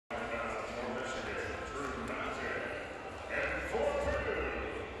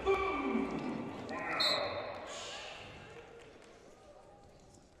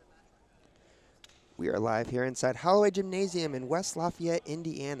are live here inside Holloway Gymnasium in West Lafayette,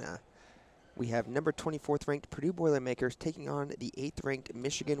 Indiana. We have number 24th ranked Purdue Boilermakers taking on the 8th ranked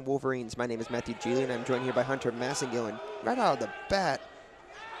Michigan Wolverines. My name is Matthew Julian. I'm joined here by Hunter Massengill. And right out of the bat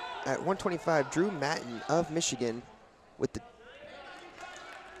at 125, Drew Mattinc of Michigan with the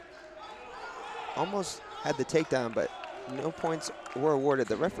almost had the takedown, but no points were awarded.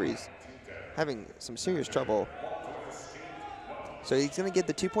 The referee's having some serious trouble. So he's going to get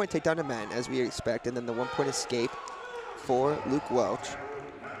the 2-point takedown to Mattinc, as we expect, and then the 1-point escape for Luke Welch.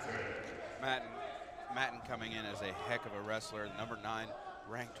 Mattinc coming in as a heck of a wrestler, number 9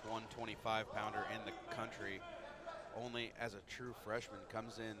 ranked 125-pounder in the country. Only as a true freshman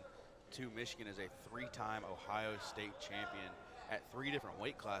comes in to Michigan as a 3-time Ohio State champion at 3 different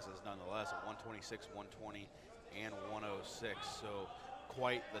weight classes nonetheless, at 126, 120, and 106. So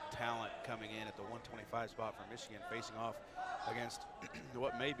quite the talent coming in at the 125 spot for Michigan, facing off against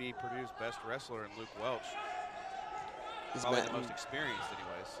what may be Purdue's best wrestler in Luke Welch. Probably the most experienced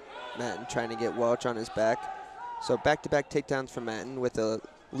anyways. Mattinc trying to get Welch on his back. So back-to-back takedowns from Mattinc with a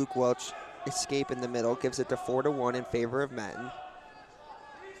Luke Welch escape in the middle. Gives it to 4-1 in favor of Mattinc.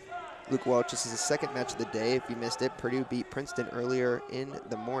 Luke Welch, this is his second match of the day. If you missed it, Purdue beat Princeton earlier in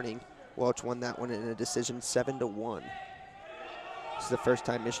the morning. Welch won that one in a decision 7-1. This is the first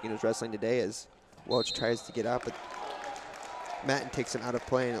time Michigan is wrestling today as Welch tries to get out, but Mattinc takes him out of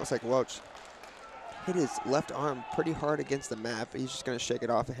play, and it looks like Welch hit his left arm pretty hard against the mat, but he's just going to shake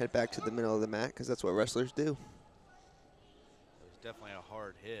it off and head back to the middle of the mat because that's what wrestlers do. It was definitely a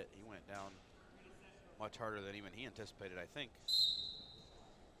hard hit. He went down much harder than even he anticipated, I think.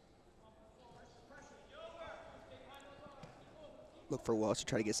 Look for Welch to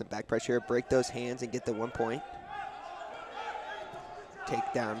try to get some back pressure, break those hands and get the 1 point.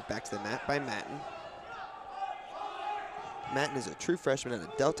 Take down back to the mat by Mattinc. Mattinc is a true freshman out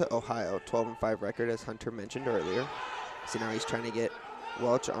of Delta, Ohio, 12-5 record, as Hunter mentioned earlier. So now he's trying to get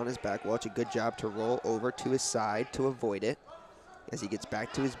Welch on his back. Welch, a good job to roll over to his side to avoid it. As he gets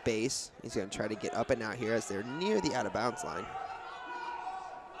back to his base, he's going to try to get up and out here as they're near the out-of-bounds line.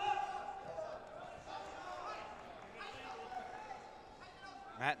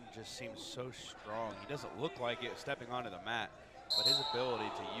 Mattinc just seems so strong. He doesn't look like it stepping onto the mat, but his ability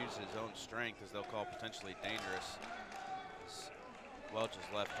to use his own strength, as they'll call potentially dangerous. Welch's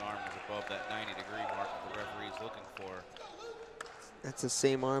left arm is above that 90-degree mark that the referee's looking for. That's the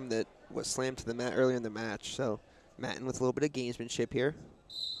same arm that was slammed to the mat earlier in the match. So Mattinc with a little bit of gamesmanship here.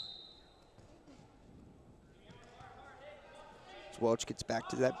 As Welch gets back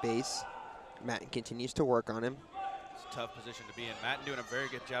to that base, Mattinc continues to work on him. It's a tough position to be in. Mattinc doing a very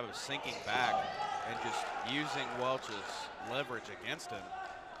good job of sinking back and just using Welch's leverage against him.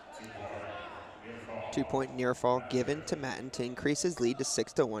 2-point near fall given to Mattinc to increase his lead to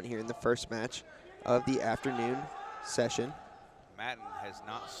 6-1 here in the first match of the afternoon session. Mattinc has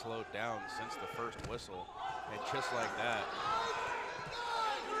not slowed down since the first whistle, and just like that.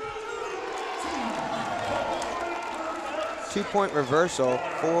 2-point reversal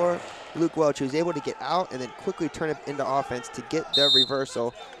for Luke Welch, who's able to get out and then quickly turn it into offense to get the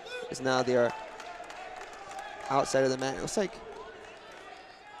reversal. As now they are outside of the mat. It looks like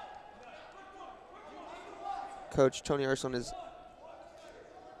Coach Tony Ursulin is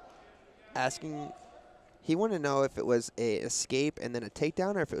asking, he wanted to know if it was a escape and then a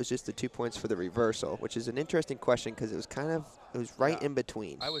takedown or if it was just the 2 points for the reversal, which is an interesting question because it was right in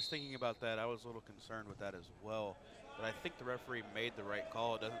between. I was thinking about that. I was a little concerned with that as well, but I think the referee made the right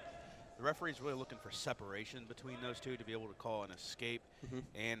call. The referee's really looking for separation between those two to be able to call an escape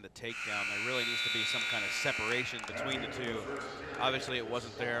and the takedown. There really needs to be some kind of separation between the two. Obviously, it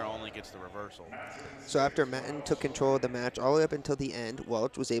wasn't there, only gets the reversal. So after Mattinc took control of the match all the way up until the end,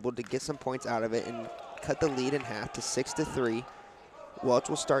 Welch was able to get some points out of it and cut the lead in half to 6-3. Welch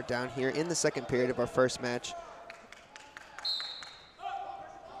will start down here in the second period of our first match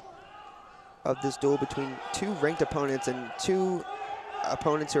of this duel between two ranked opponents and two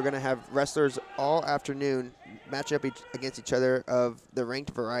opponents who are going to have wrestlers all afternoon matching up against each other of the ranked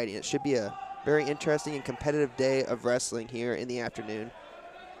variety. It should be a very interesting and competitive day of wrestling here in the afternoon.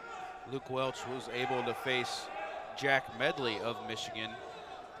 Luke Welch was able to face Jack Medley of Michigan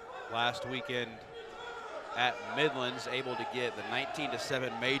last weekend at Midlands, able to get the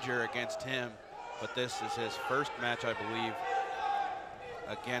 19-7 major against him, but this is his first match, I believe,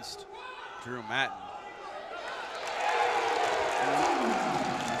 against Drew Mattinc.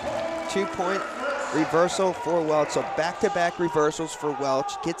 2-point reversal for Welch. So back-to-back reversals for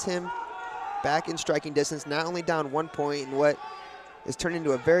Welch. Gets him back in striking distance, not only down 1 point in what has turned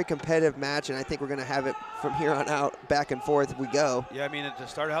into a very competitive match, and I think we're going to have it from here on out, back and forth we go. Yeah, I mean, to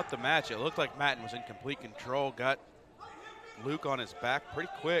start out the match, it looked like Mattinc was in complete control, got Luke on his back pretty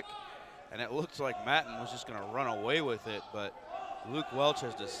quick, and it looks like Mattinc was just going to run away with it, but Luke Welch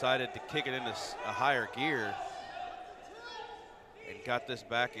has decided to kick it into a higher gear and got this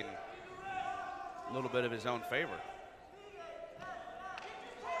back in a little bit of his own favor.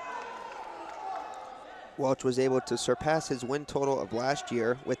 Welch was able to surpass his win total of last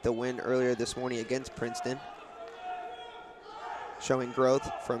year with the win earlier this morning against Princeton, showing growth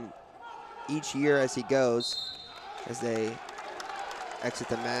from each year as he goes, as they exit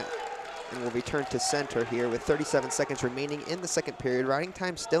the mat and will return to center here with 37 seconds remaining in the second period. Riding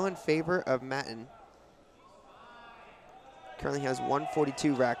time still in favor of Mattinc. Currently has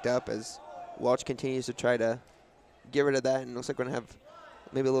 142 racked up as Welch continues to try to get rid of that, and looks like we're gonna have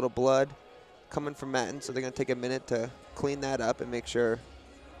maybe a little blood coming from Mattinc, so they're gonna take a minute to clean that up and make sure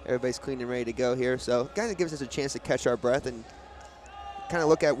everybody's clean and ready to go here. So kind of gives us a chance to catch our breath and kind of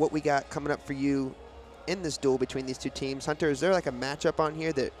look at what we got coming up for you in this duel between these two teams. Hunter, is there like a matchup on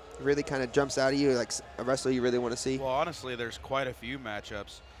here that really kind of jumps out at you, like a wrestler you really want to see? Well, honestly, there's quite a few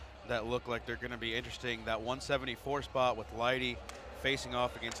matchups that look like they're going to be interesting. That 174 spot with Leidy facing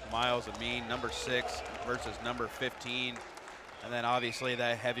off against Miles Amin, number 6 versus number 15. And then obviously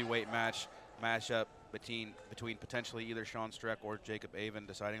that heavyweight matchup between potentially either Sean Streck or Jacob Avon,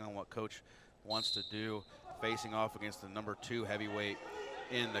 deciding on what coach wants to do, facing off against the number 2 heavyweight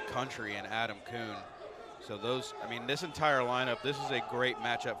in the country and Adam Kuhn. So those, I mean, this entire lineup, this is a great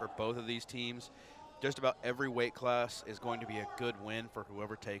matchup for both of these teams. Just about every weight class is going to be a good win for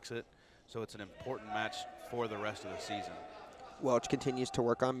whoever takes it. So it's an important match for the rest of the season. Welch continues to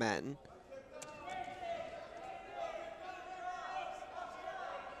work on Mattinc.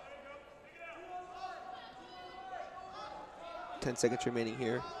 Ten seconds remaining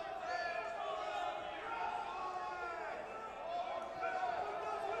here.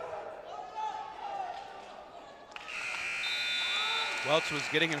 Welch was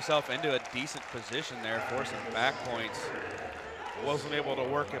getting himself into a decent position there, forcing back points. Wasn't able to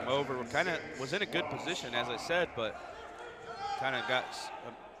work him over. Kind of was in a good position, as I said, but kind of got,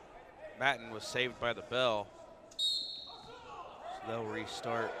 Mattinc was saved by the bell. So they'll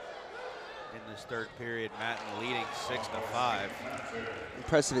restart in this third period. Mattinc leading 6-5.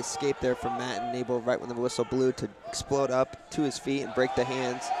 Impressive escape there from Mattinc, able right when the whistle blew to explode up to his feet and break the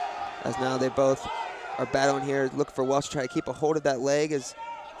hands, as now they both are battling here. Look for Welch to try to keep a hold of that leg as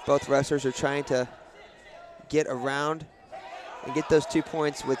both wrestlers are trying to get around and get those 2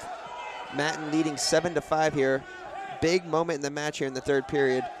 points, with Mattinc leading 7-5 here. Big moment in the match here in the third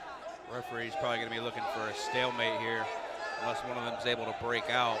period. Referee's probably going to be looking for a stalemate here unless one of them is able to break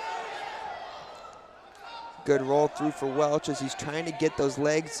out. Good roll through for Welch as he's trying to get those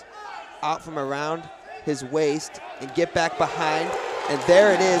legs out from around his waist and get back behind. And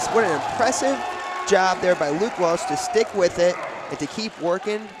there it is. What an impressive job there by Luke Welch to stick with it and to keep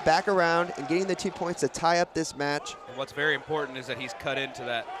working back around and getting the 2 points to tie up this match. And what's very important is that he's cut into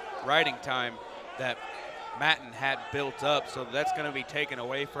that riding time that Mattinc had built up, so that's going to be taken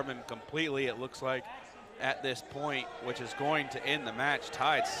away from him completely, it looks like, at this point, which is going to end the match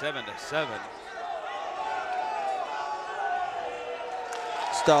tied 7-7.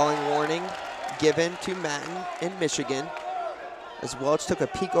 Stalling warning given to Mattinc in Michigan, as Welch took a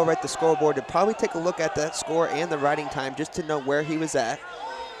peek over at the scoreboard to probably take a look at that score and the riding time just to know where he was at.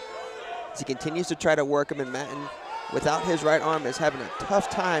 As he continues to try to work him, and Mattinc, without his right arm, is having a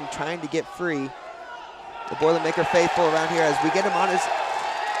tough time trying to get free. The Boilermaker faithful around here as we get him on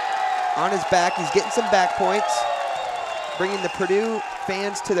his back. He's getting some back points, bringing the Purdue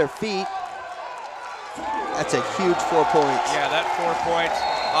fans to their feet. That's a huge 4 points. Yeah, that 4 points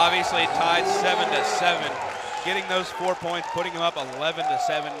obviously tied 7-7. Getting those 4 points, putting them up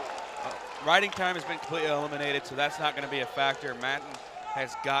 11-7. Riding time has been completely eliminated, so that's not going to be a factor. Mattinc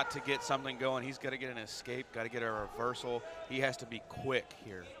has got to get something going. He's got to get an escape, got to get a reversal. He has to be quick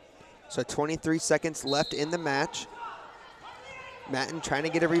here. So 23 seconds left in the match. Mattinc trying to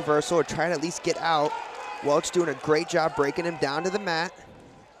get a reversal or try to at least get out. Welch doing a great job breaking him down to the mat.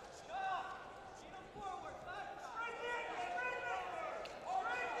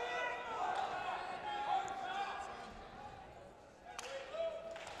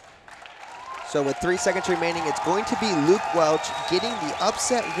 So with 3 seconds remaining, it's going to be Luke Welch getting the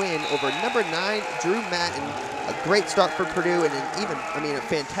upset win over number 9, Drew Mattinc. A great start for Purdue, and a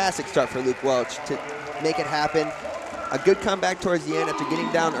fantastic start for Luke Welch to make it happen. A good comeback towards the end after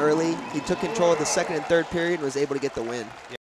getting down early. He took control of the second and third period and was able to get the win.